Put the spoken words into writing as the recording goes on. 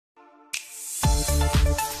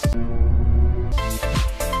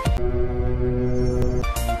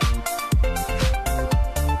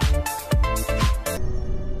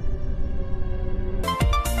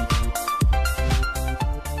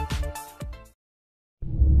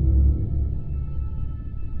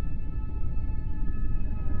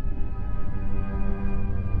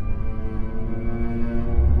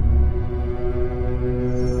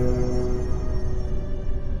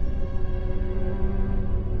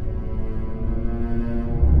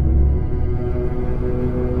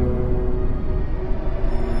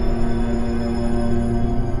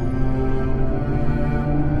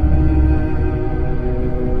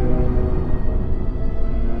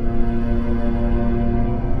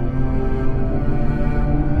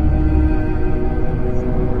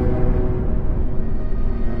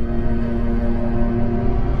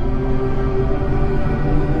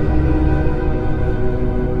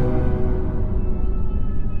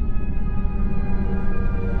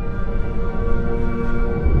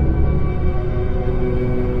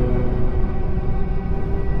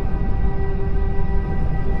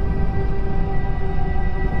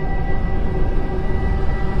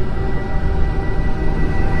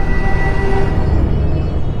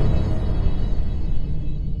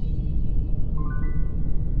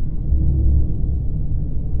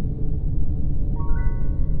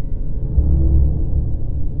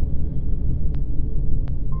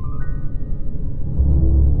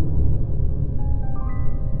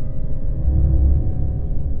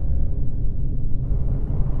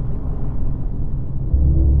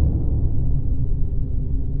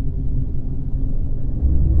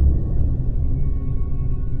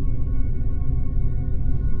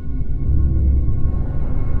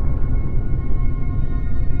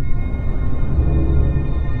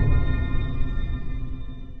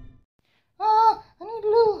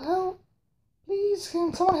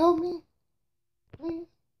Can someone help me? Please?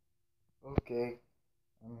 Okay,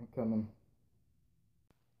 I'm coming.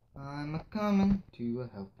 I'm coming to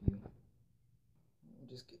help you. Let me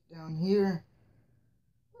just get down here.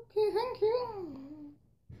 Okay, thank you.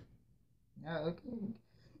 Yeah, okay.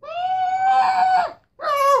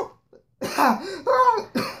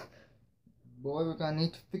 Boy, we're gonna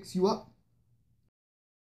need to fix you up.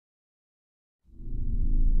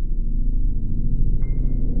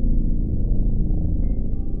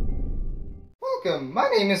 Welcome, my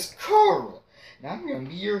name is Carl, and I'm going to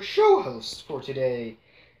be your show host for today.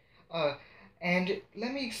 And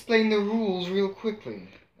let me explain the rules real quickly.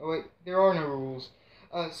 Oh wait, there are no rules.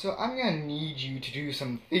 So I'm going to need you to do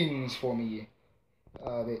some things for me.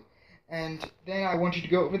 And then I want you to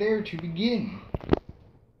go over there to begin.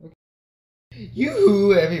 Okay.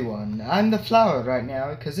 Yoo-hoo, everyone. I'm the flower right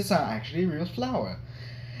now, because it's not actually a real flower.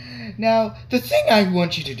 Now, the thing I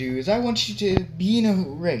want you to do is I want you to be in a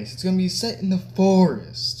race. It's going to be set in the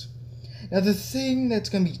forest. Now, the thing that's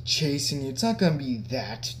going to be chasing you, it's not going to be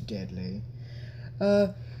that deadly.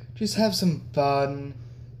 Just have some fun.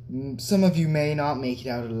 Some of you may not make it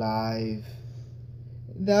out alive.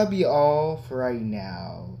 That'll be all for right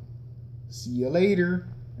now. See you later.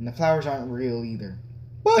 And the flowers aren't real either.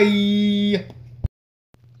 Bye!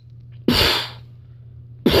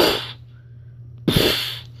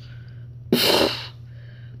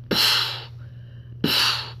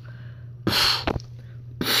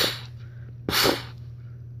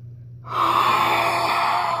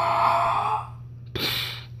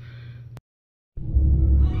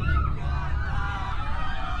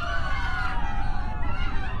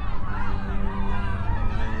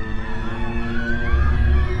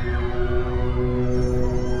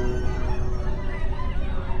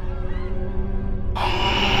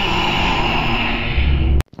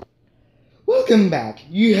 Welcome back.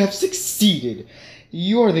 You have succeeded.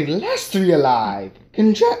 You are the last 3 alive.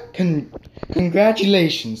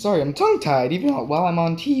 Congratulations. Sorry, I'm tongue-tied even while I'm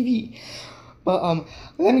on TV. But,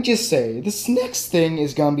 let me just say, this next thing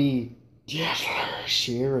is gonna be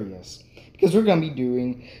serious. Because we're gonna be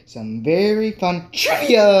doing some very fun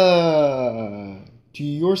trivia! To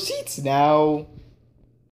your seats now.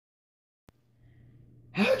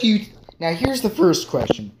 Now here's the first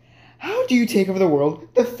question. How do you take over the world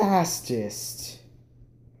the fastest?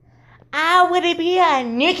 Would it be a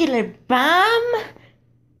nuclear bomb?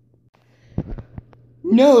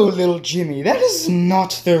 No, little Jimmy, that is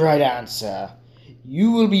not the right answer.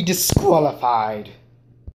 You will be disqualified.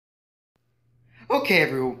 Okay,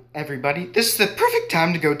 everybody, this is the perfect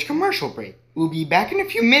time to go to commercial break. We'll be back in a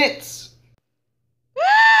few minutes.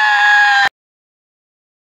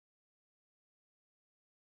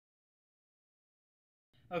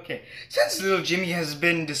 Okay, since little Jimmy has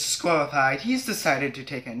been disqualified, he's decided to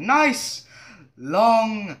take a nice,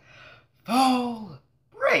 long, fall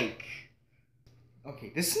break.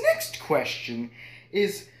 Okay, this next question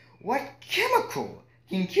is, what chemical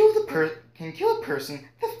can kill a person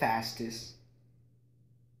the fastest?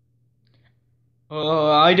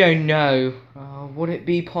 I don't know. Would it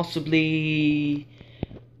be possibly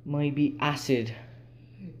maybe acid?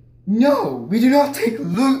 No, we do not take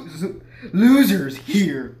losers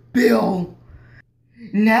here, Bill.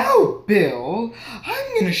 Now, Bill,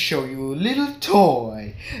 I'm gonna show you a little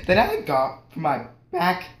toy that I got from my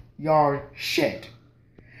backyard shed.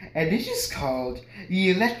 And it is called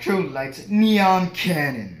the Electrolytes Neon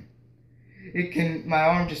Cannon. My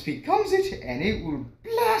arm just becomes it, and it will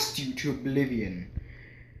blast you to oblivion.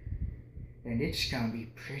 And it's gonna be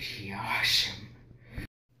pretty awesome.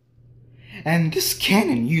 And this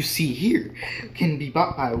cannon you see here can be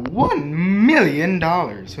bought by $1 million.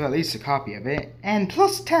 Well, at least a copy of it, and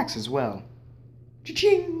plus tax as well.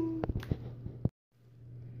 Cha-ching!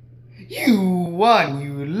 You won,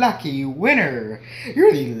 you lucky winner!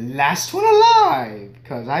 You're the last one alive,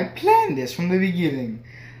 because I planned this from the beginning.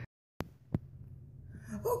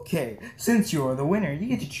 Okay, since you're the winner, you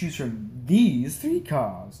get to choose from these 3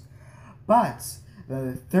 cars. But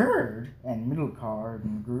the third and middle car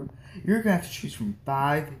in the group, you're going to have to choose from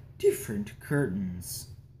 5 different curtains.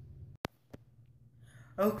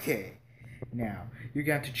 Okay, now you're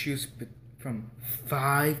going to have to choose from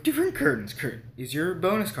 5 different curtains. Curtain is your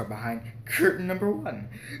bonus car behind curtain number 1,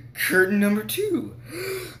 curtain number 2,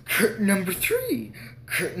 curtain number 3,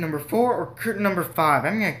 curtain number 4, or curtain number 5.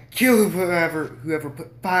 I'm gonna kill whoever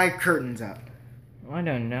put 5 curtains up. I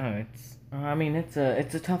don't know.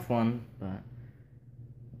 It's a tough one, but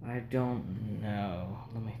I don't know.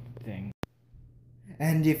 Let me think.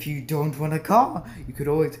 And if you don't want a car, you could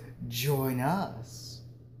always join us.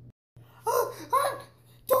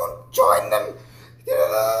 Don't join them!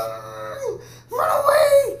 Run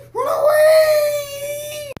away! Run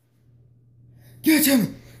away! Get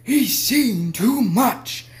him! He's seen too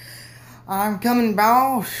much! I'm coming,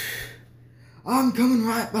 boss. I'm coming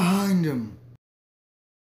right behind him.